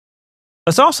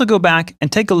Let's also go back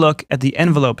and take a look at the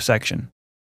envelope section.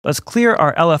 Let's clear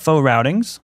our LFO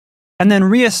routings and then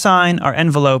reassign our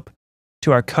envelope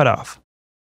to our cutoff.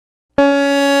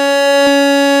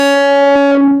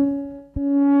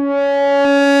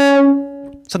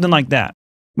 Something like that.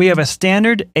 We have a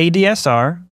standard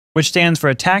ADSR, which stands for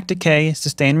attack, decay,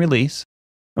 sustain, release.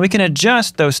 And we can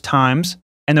adjust those times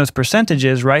and those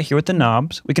percentages right here with the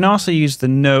knobs. We can also use the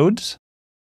nodes,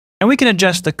 and we can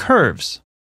adjust the curves.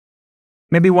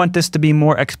 Maybe want this to be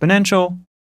more exponential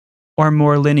or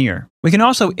more linear. We can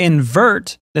also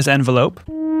invert this envelope,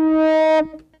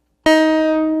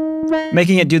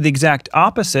 making it do the exact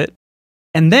opposite,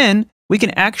 and then we can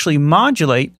actually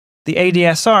modulate the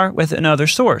ADSR with another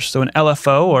source, so an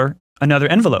LFO or another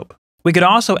envelope. We could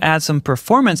also add some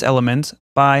performance elements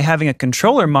by having a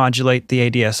controller modulate the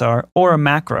ADSR or a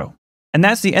macro. And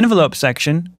that's the envelope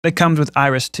section that comes with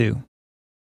Iris 2.